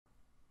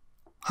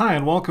Hi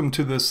and welcome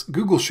to this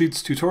Google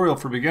Sheets tutorial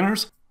for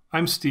beginners.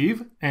 I'm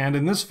Steve, and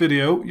in this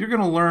video you're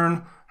going to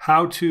learn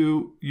how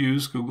to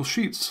use Google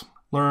Sheets.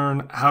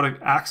 Learn how to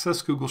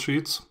access Google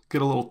Sheets,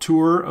 get a little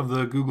tour of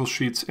the Google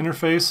Sheets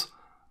interface,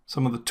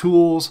 some of the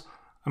tools.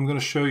 I'm going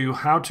to show you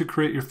how to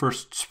create your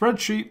first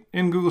spreadsheet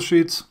in Google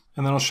Sheets,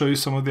 and then I'll show you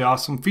some of the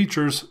awesome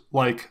features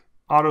like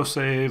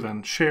autosave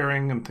and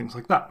sharing and things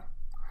like that.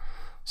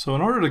 So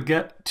in order to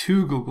get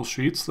to Google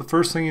Sheets, the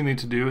first thing you need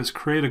to do is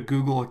create a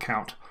Google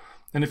account.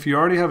 And if you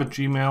already have a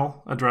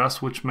Gmail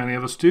address, which many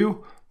of us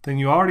do, then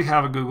you already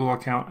have a Google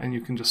account and you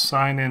can just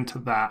sign into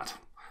that.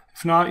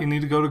 If not, you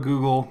need to go to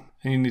Google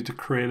and you need to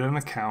create an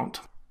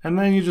account. And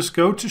then you just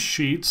go to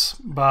Sheets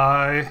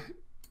by,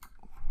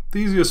 the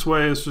easiest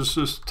way is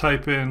just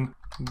type in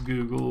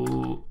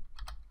Google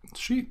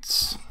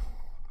Sheets.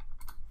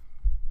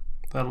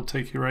 That'll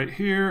take you right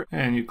here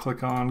and you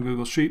click on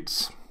Google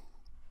Sheets.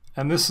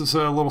 And this is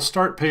a little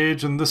start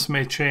page, and this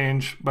may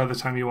change by the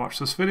time you watch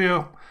this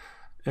video.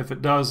 If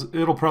it does,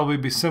 it'll probably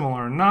be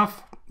similar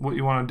enough. What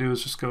you want to do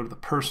is just go to the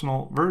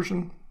personal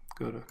version,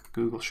 go to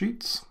Google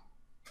Sheets,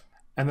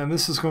 and then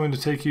this is going to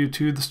take you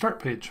to the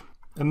start page.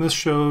 And this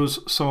shows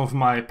some of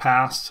my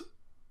past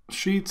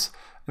sheets,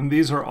 and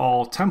these are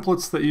all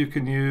templates that you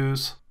can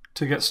use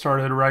to get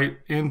started right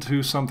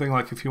into something.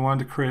 Like if you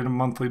wanted to create a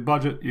monthly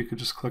budget, you could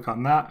just click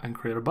on that and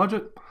create a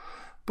budget.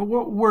 But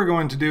what we're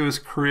going to do is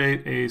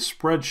create a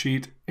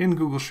spreadsheet in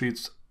Google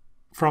Sheets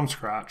from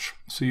scratch.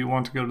 So you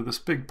want to go to this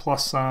big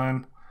plus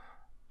sign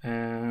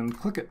and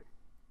click it.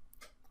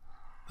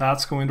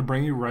 That's going to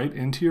bring you right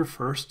into your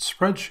first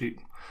spreadsheet.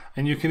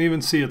 And you can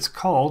even see it's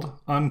called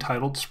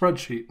Untitled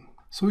Spreadsheet.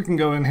 So we can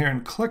go in here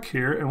and click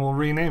here and we'll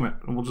rename it.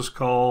 And we'll just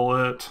call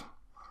it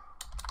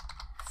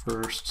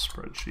First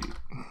Spreadsheet.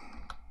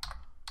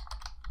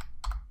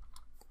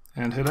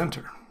 And hit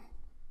enter.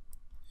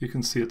 You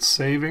can see it's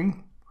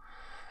saving.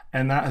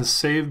 And that has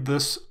saved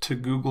this to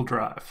Google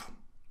Drive.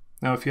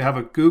 Now, if you have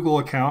a Google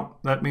account,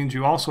 that means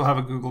you also have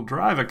a Google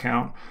Drive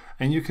account,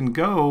 and you can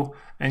go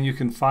and you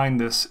can find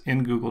this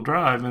in Google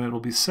Drive and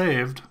it'll be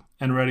saved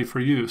and ready for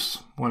use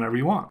whenever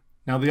you want.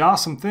 Now, the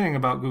awesome thing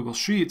about Google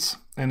Sheets,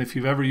 and if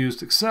you've ever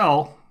used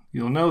Excel,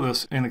 you'll know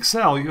this, in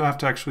Excel, you have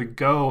to actually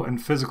go and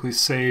physically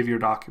save your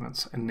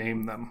documents and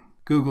name them.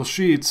 Google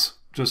Sheets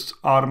just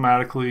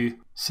automatically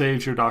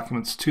saves your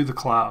documents to the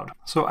cloud.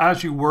 So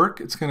as you work,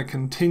 it's going to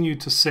continue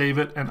to save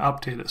it and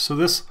update it. So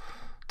this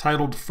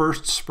titled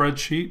First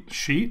Spreadsheet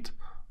sheet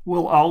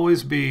will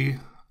always be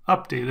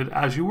updated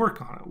as you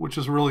work on it, which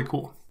is really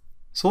cool.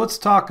 So let's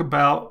talk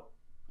about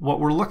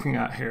what we're looking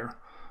at here.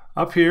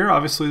 Up here,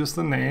 obviously, this is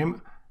the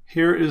name.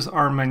 Here is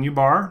our menu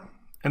bar,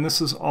 and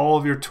this is all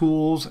of your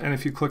tools. And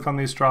if you click on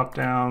these drop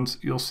downs,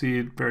 you'll see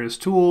various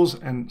tools,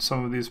 and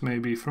some of these may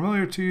be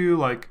familiar to you,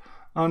 like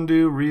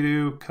undo,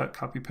 redo, cut,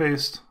 copy,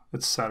 paste,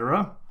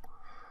 etc.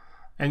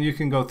 And you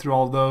can go through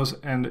all of those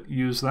and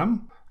use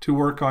them to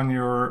work on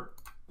your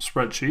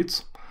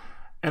spreadsheets.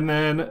 And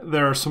then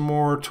there are some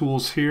more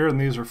tools here, and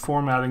these are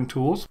formatting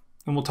tools,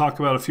 and we'll talk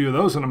about a few of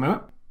those in a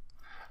minute.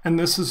 And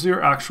this is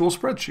your actual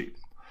spreadsheet.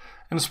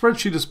 And a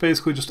spreadsheet is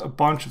basically just a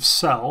bunch of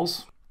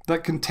cells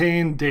that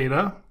contain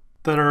data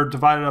that are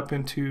divided up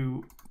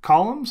into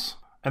columns,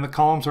 and the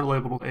columns are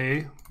labeled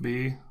A,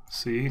 B,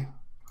 C,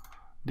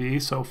 D,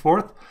 so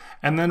forth,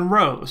 and then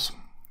rows.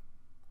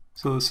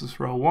 So this is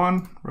row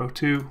 1, row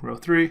 2, row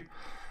 3.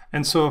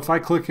 And so if I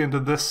click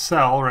into this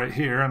cell right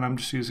here, and I'm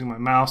just using my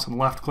mouse and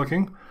left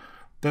clicking,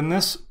 then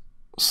this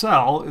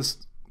cell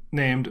is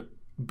named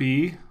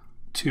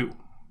B2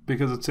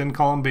 because it's in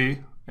column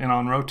B and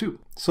on row 2.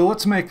 So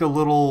let's make a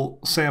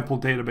little sample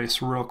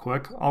database real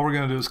quick. All we're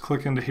going to do is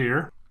click into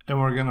here, and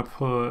we're going to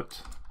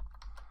put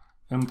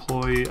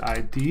employee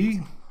ID,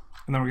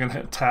 and then we're going to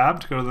hit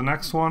tab to go to the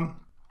next one.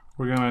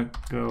 We're going to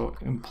go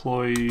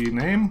employee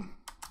name,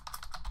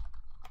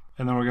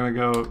 and then we're going to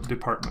go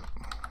department.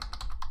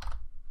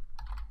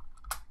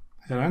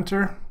 Hit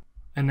enter,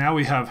 and now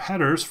we have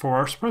headers for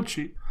our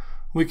spreadsheet.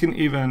 We can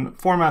even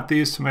format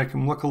these to make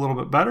them look a little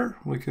bit better.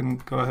 We can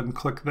go ahead and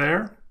click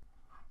there,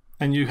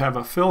 and you have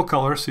a fill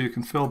color so you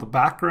can fill the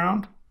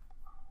background,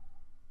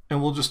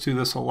 and we'll just do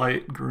this a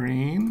light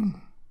green.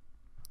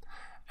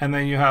 And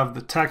then you have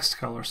the text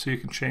color so you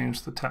can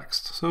change the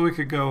text. So we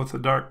could go with a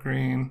dark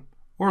green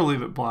or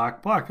leave it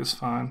black. Black is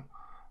fine,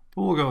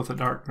 but we'll go with a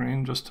dark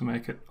green just to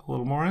make it a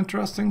little more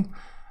interesting.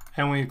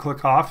 And when you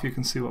click off, you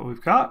can see what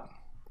we've got.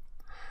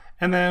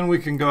 And then we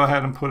can go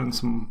ahead and put in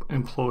some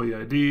employee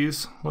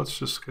IDs. Let's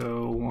just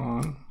go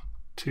 1,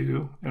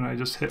 2, and I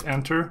just hit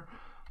enter,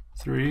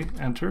 3,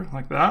 enter,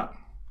 like that.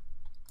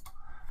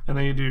 And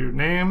then you do your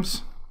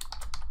names,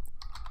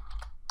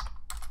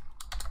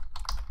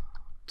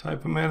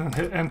 type them in and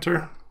hit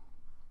enter,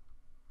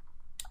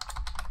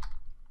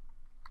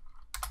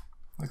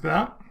 like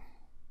that.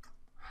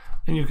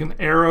 And you can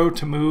arrow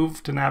to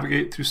move, to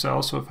navigate through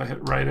cells. So if I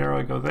hit right arrow,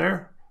 I go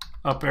there,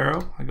 up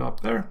arrow, I go up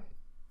there.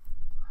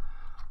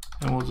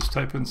 And we'll just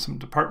type in some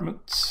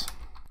departments.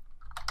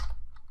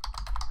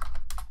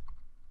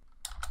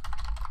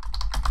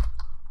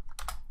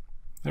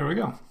 There we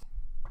go.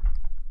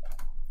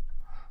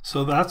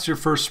 So that's your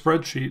first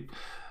spreadsheet.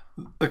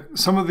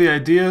 Some of the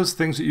ideas,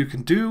 things that you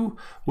can do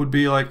would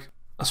be like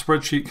a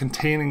spreadsheet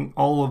containing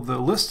all of the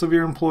lists of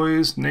your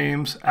employees,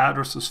 names,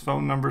 addresses,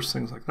 phone numbers,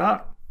 things like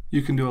that.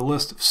 You can do a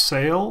list of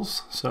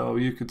sales. So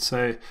you could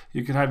say,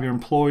 you could have your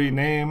employee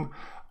name,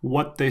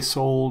 what they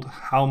sold,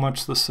 how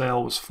much the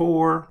sale was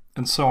for,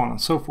 and so on and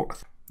so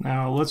forth.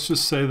 Now let's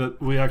just say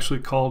that we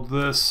actually called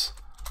this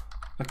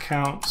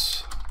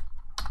accounts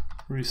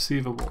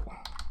receivable.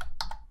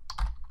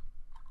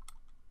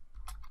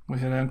 We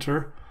hit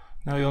enter.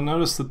 Now you'll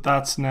notice that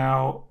that's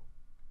now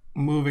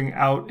moving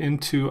out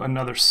into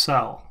another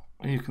cell.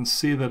 And you can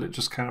see that it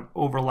just kind of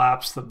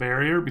overlaps the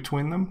barrier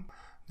between them.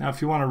 Now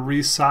if you want to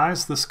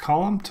resize this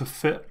column to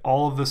fit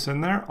all of this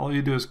in there, all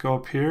you do is go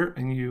up here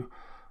and you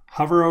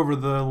hover over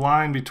the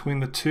line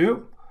between the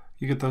two.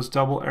 You get those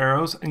double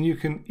arrows, and you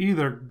can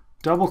either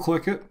double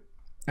click it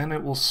and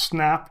it will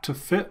snap to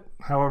fit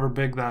however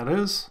big that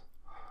is,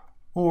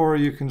 or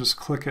you can just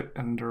click it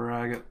and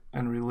drag it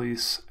and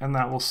release, and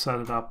that will set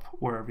it up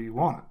wherever you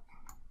want it.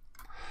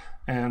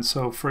 And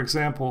so for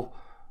example,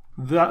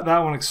 that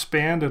one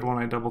expanded when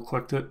I double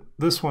clicked it.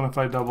 This one, if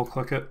I double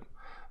click it,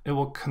 it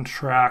will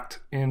contract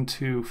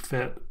into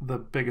fit the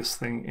biggest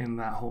thing in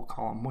that whole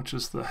column, which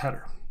is the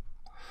header.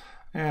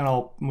 And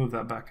I'll move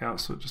that back out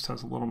so it just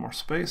has a little more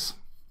space.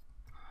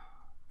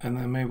 And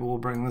then maybe we'll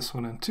bring this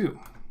one in too.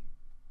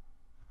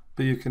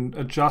 But you can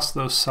adjust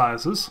those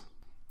sizes.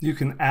 You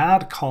can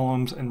add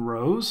columns and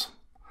rows.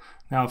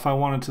 Now if I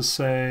wanted to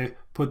say,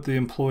 put the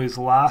employee's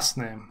last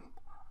name,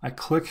 I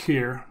click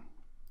here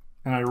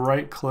and I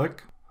right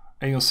click,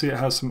 and you'll see it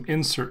has some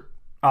insert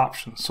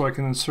options. So I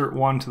can insert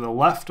one to the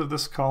left of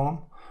this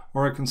column,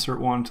 or I can insert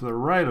one to the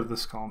right of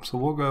this column. So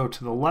we'll go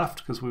to the left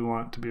because we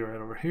want it to be right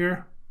over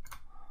here.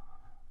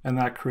 And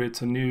that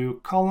creates a new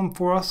column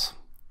for us.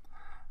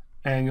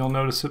 And you'll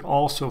notice it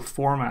also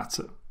formats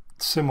it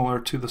similar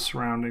to the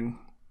surrounding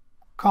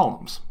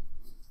columns.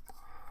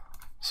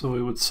 So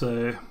we would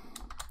say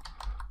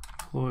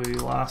employee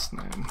last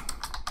name,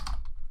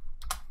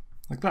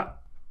 like that.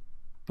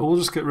 But we'll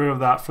just get rid of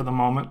that for the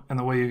moment. And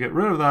the way you get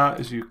rid of that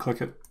is you click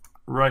it,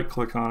 right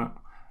click on it,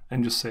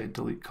 and just say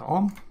delete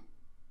column.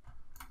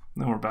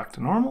 Then we're back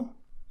to normal.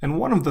 And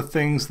one of the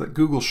things that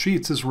Google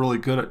Sheets is really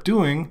good at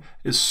doing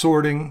is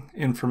sorting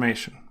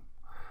information.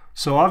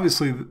 So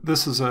obviously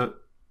this is a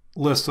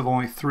list of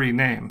only 3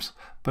 names,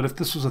 but if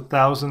this was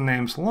 1,000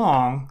 names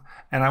long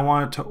and I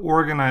wanted to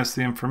organize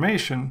the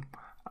information,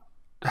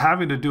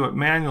 having to do it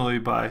manually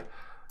by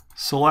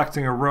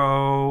selecting a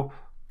row,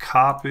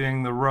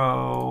 copying the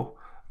row,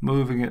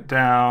 moving it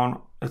down,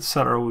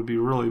 etc. would be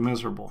really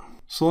miserable.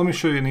 So let me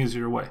show you an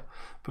easier way.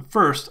 But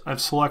first,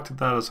 I've selected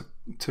that as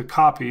to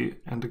copy,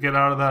 and to get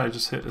out of that I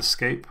just hit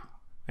escape,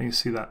 and you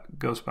see that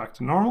goes back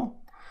to normal.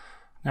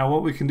 Now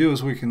what we can do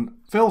is we can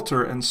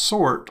filter and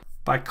sort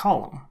by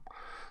column.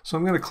 So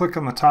I'm going to click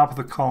on the top of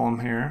the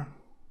column here,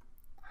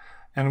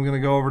 and I'm going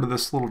to go over to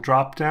this little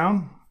drop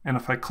down, and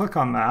if I click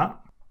on that,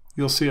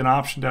 you'll see an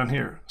option down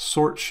here,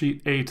 sort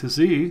sheet A to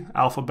Z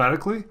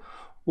alphabetically,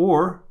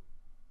 or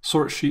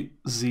sort sheet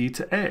Z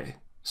to A.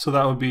 So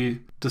that would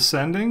be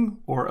descending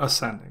or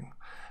ascending.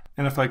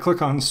 And if I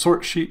click on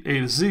sort sheet A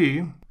to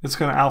Z, it's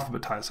going to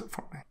alphabetize it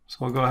for me.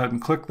 So I'll go ahead and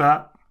click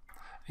that,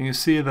 and you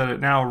see that it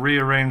now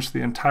rearranged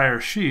the entire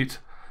sheet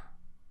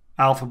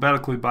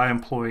alphabetically by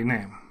employee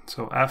name.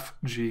 So F,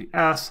 G,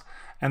 S,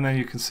 and then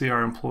you can see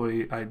our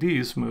employee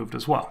IDs moved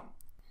as well.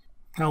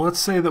 Now let's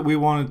say that we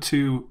wanted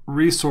to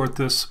resort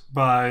this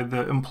by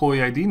the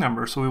employee ID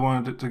number, so we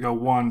wanted it to go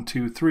 1,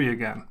 2, 3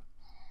 again.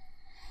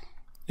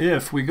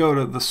 If we go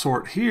to the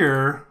sort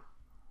here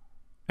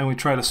and we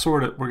try to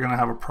sort it, we're going to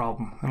have a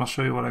problem, and I'll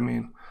show you what I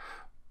mean.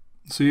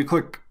 So you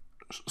click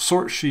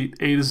sort sheet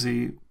A to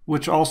Z,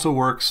 which also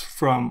works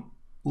from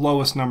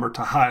lowest number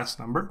to highest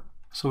number.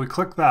 So we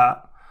click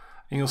that,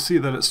 and you'll see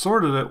that it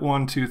sorted it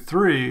 1, 2,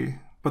 3,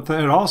 but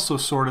then it also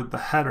sorted the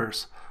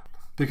headers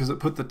because it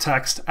put the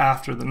text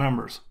after the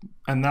numbers,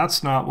 and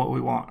that's not what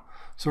we want.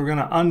 So we're going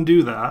to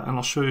undo that, and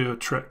I'll show you a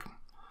trick.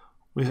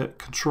 We hit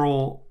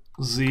Control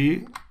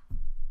Z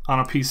on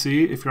a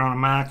PC. If you're on a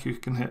Mac, you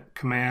can hit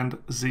Command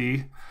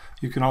Z.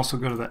 You can also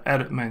go to the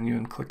Edit menu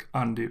and click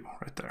Undo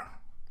right there.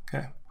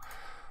 Okay,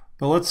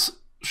 but let's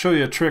show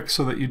you a trick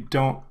so that you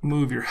don't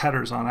move your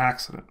headers on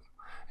accident.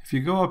 If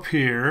you go up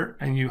here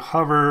and you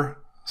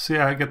hover, see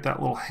how I get that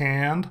little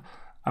hand?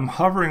 I'm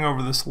hovering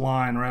over this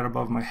line right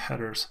above my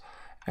headers.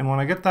 And when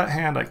I get that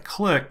hand, I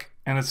click,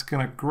 and it's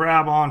going to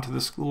grab onto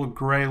this little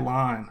gray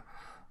line.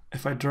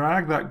 If I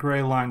drag that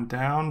gray line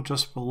down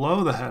just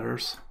below the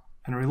headers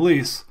and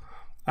release,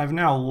 I've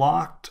now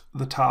locked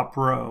the top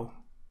row.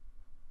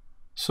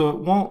 So it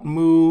won't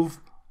move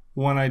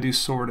when I do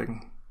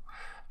sorting.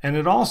 And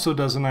it also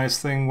does a nice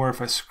thing where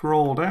if I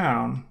scroll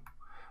down,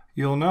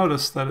 you'll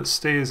notice that it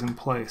stays in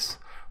place.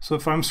 So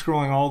if I'm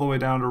scrolling all the way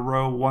down to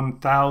row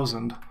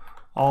 1000,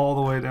 all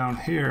the way down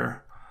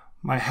here,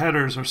 my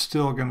headers are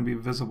still going to be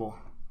visible,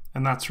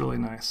 and that's really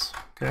nice.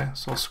 Okay,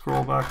 so I'll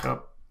scroll back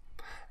up,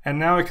 and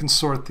now I can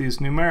sort these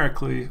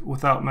numerically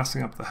without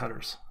messing up the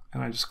headers.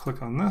 And I just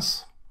click on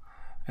this,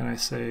 and I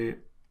say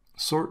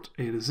sort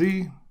A to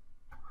Z,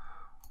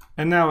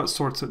 and now it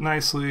sorts it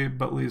nicely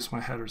but leaves my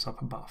headers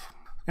up above.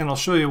 And I'll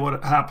show you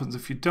what happens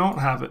if you don't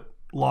have it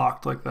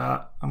locked like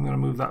that. I'm going to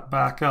move that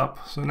back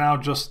up. So now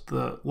just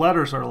the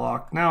letters are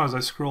locked. Now as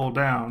I scroll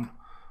down,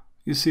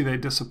 you see they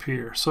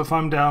disappear. So if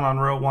I'm down on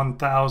row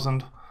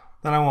 1000,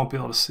 then I won't be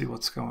able to see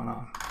what's going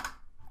on.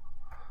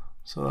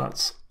 So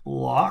that's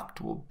locked.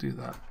 We'll do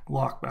that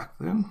lock back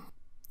then.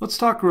 Let's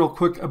talk real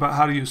quick about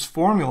how to use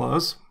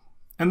formulas,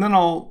 and then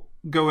I'll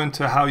go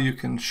into how you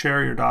can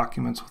share your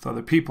documents with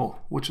other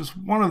people, which is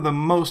one of the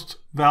most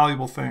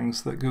valuable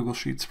things that Google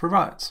Sheets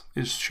provides,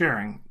 is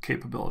sharing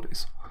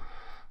capabilities.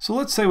 So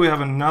let's say we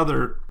have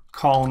another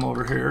column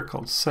over here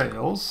called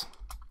sales,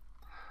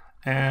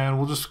 and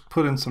we'll just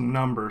put in some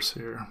numbers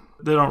here.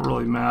 They don't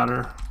really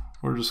matter.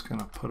 We're just going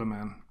to put them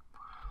in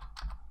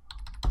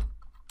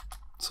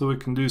so we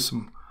can do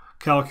some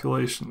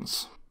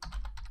calculations.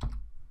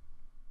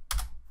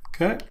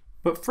 Okay,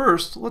 but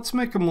first let's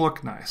make them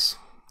look nice.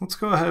 Let's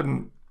go ahead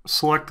and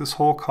select this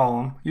whole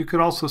column. You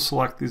could also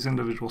select these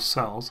individual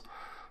cells,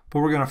 but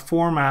we're going to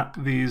format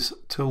these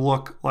to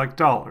look like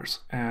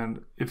dollars.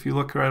 And if you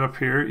look right up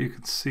here, you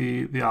can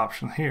see the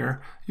option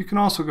here. You can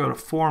also go to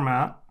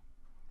Format,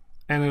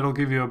 and it'll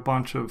give you a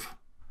bunch of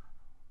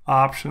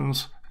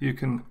options. You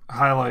can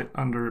highlight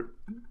under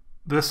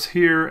this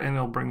here, and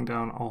it'll bring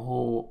down a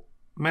whole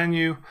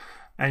menu,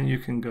 and you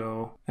can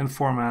go and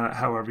format it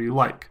however you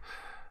like.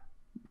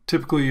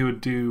 Typically, you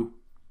would do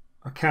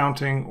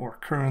accounting or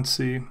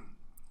currency.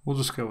 We'll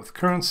just go with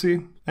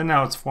currency, and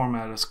now it's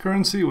formatted as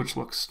currency, which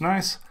looks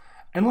nice.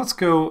 And let's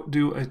go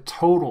do a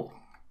total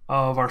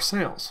of our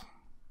sales.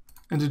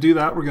 And to do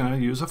that, we're going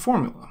to use a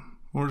formula.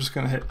 We're just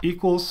going to hit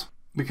equals,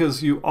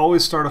 because you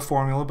always start a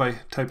formula by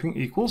typing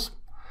equals,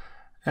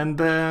 and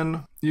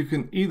then you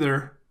can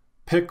either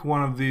pick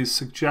one of these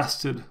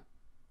suggested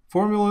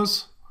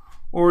formulas,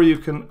 or you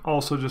can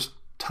also just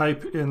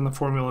type in the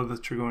formula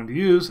that you're going to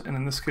use. And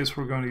in this case,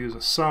 we're going to use a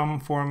sum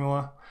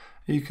formula.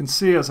 You can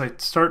see as I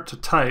start to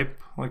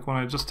type, like when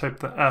I just type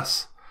the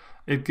S,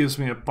 it gives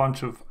me a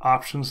bunch of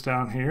options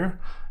down here.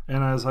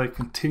 And as I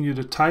continue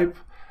to type,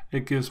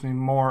 it gives me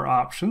more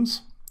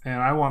options.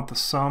 And I want the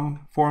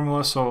sum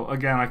formula. So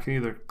again, I can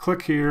either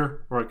click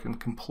here or I can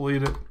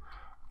complete it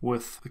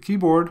with the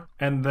keyboard.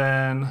 And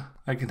then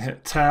I can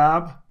hit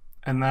Tab,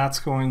 and that's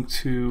going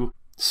to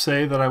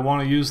say that I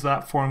want to use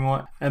that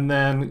formula. And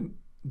then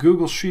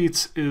Google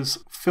Sheets is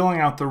filling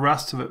out the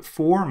rest of it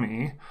for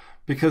me,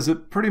 because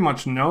it pretty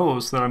much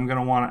knows that I'm going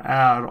to want to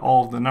add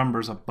all of the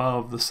numbers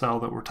above the cell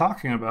that we're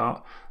talking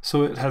about.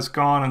 So it has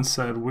gone and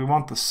said we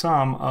want the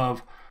sum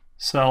of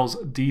cells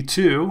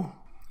D2,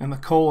 and the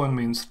colon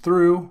means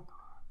through,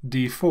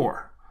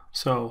 D4.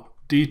 So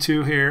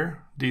D2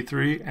 here,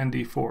 D3, and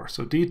D4.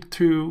 So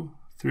D2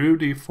 through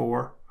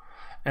D4,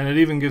 and it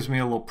even gives me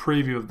a little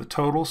preview of the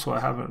total, so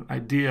I have an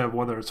idea of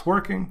whether it's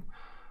working.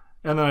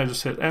 And then I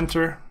just hit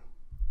enter,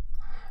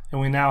 and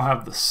we now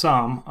have the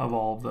sum of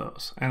all of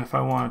those. And if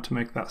I wanted to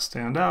make that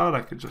stand out, I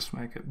could just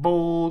make it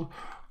bold,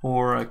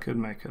 or I could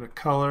make it a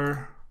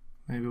color.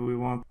 Maybe we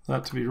want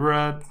that to be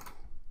red.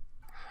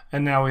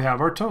 And now we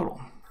have our total.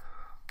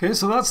 Okay,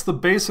 so that's the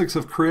basics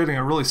of creating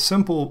a really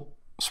simple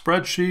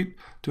spreadsheet,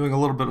 doing a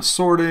little bit of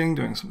sorting,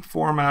 doing some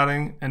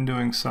formatting, and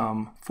doing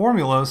some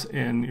formulas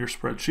in your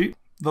spreadsheet.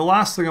 The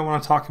last thing I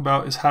want to talk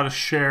about is how to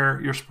share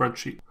your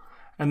spreadsheet.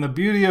 And the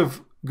beauty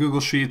of Google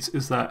Sheets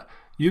is that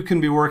you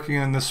can be working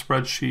in this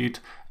spreadsheet,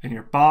 and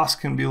your boss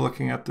can be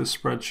looking at this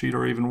spreadsheet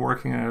or even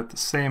working at it at the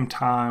same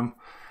time.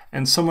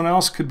 And someone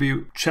else could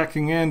be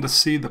checking in to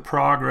see the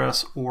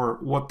progress or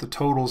what the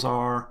totals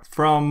are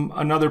from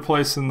another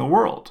place in the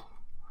world.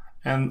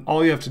 And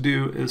all you have to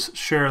do is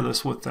share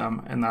this with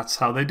them, and that's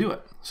how they do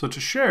it. So to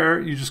share,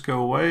 you just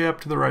go way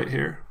up to the right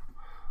here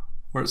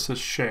where it says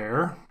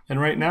share. And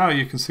right now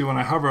you can see when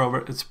I hover over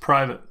it, it's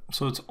private.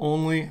 So it's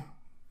only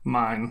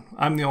mine.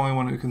 I'm the only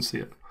one who can see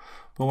it.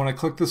 But when I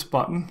click this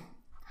button,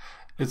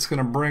 it's going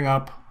to bring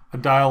up a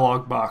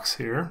dialog box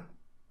here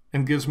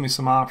and gives me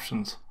some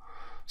options.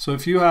 So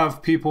if you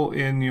have people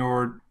in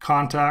your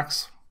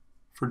contacts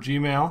for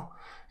Gmail,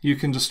 you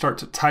can just start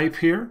to type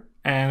here,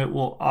 and it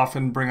will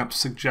often bring up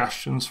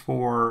suggestions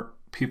for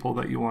people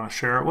that you want to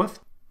share it with.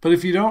 But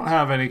if you don't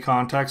have any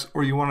contacts,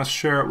 or you want to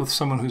share it with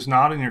someone who's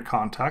not in your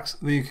contacts,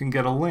 then you can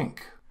get a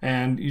link.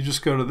 And you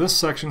just go to this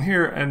section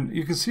here, and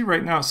you can see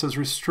right now it says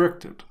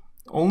restricted.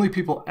 Only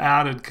people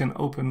added can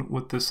open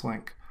with this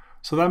link.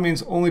 So that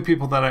means only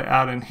people that I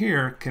add in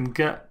here can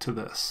get to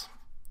this.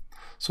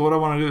 So what I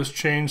want to do is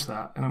change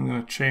that, and I'm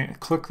going to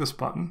click this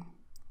button,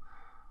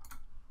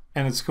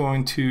 and it's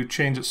going to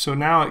change it. So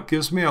now it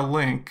gives me a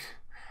link,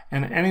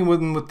 and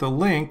anyone with the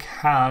link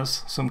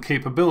has some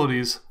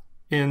capabilities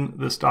in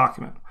this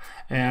document.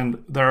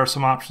 And there are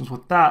some options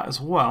with that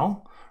as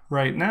well.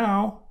 Right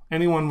now,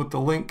 anyone with the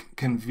link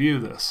can view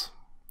this.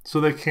 So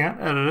they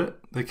can't edit it,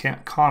 they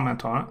can't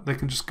comment on it, they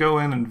can just go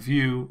in and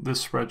view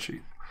this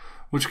spreadsheet,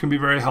 which can be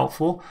very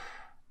helpful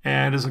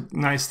and is a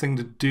nice thing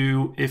to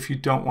do if you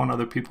don't want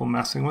other people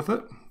messing with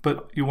it,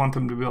 but you want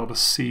them to be able to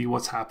see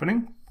what's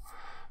happening.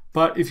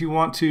 But if you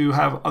want to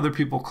have other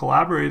people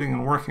collaborating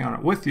and working on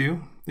it with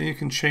you, then you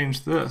can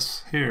change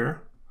this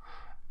here.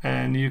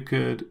 And you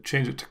could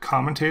change it to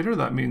commentator.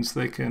 That means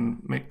they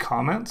can make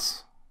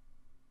comments.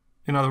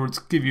 In other words,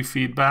 give you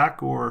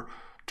feedback or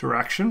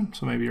direction.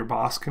 So maybe your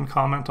boss can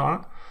comment on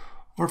it.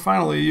 Or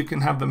finally, you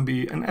can have them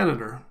be an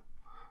editor.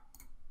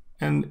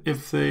 And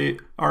if they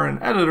are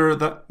an editor,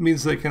 that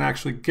means they can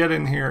actually get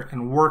in here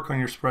and work on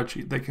your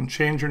spreadsheet. They can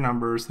change your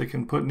numbers. They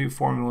can put new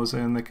formulas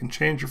in. They can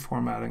change your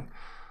formatting.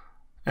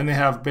 And they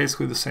have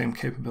basically the same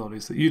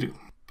capabilities that you do.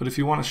 But if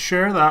you want to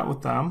share that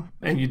with them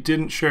and you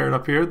didn't share it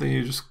up here, then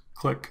you just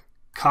click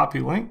copy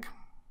link.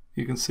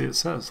 You can see it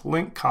says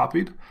link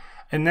copied.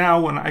 And now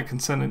when I can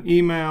send an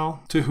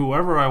email to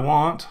whoever I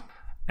want,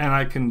 and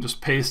I can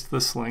just paste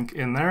this link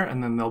in there,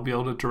 and then they'll be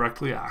able to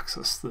directly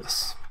access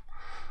this.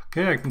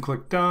 Okay, I can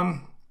click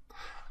done.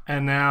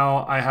 And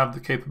now I have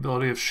the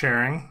capability of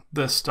sharing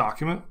this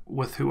document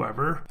with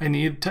whoever I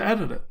need to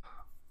edit it.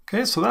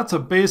 Okay, so that's a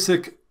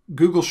basic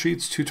Google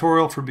Sheets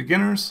tutorial for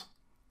beginners.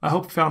 I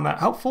hope you found that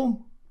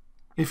helpful.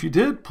 If you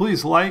did,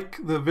 please like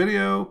the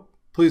video.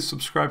 Please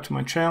subscribe to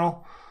my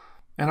channel,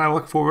 and I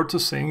look forward to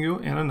seeing you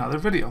in another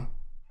video.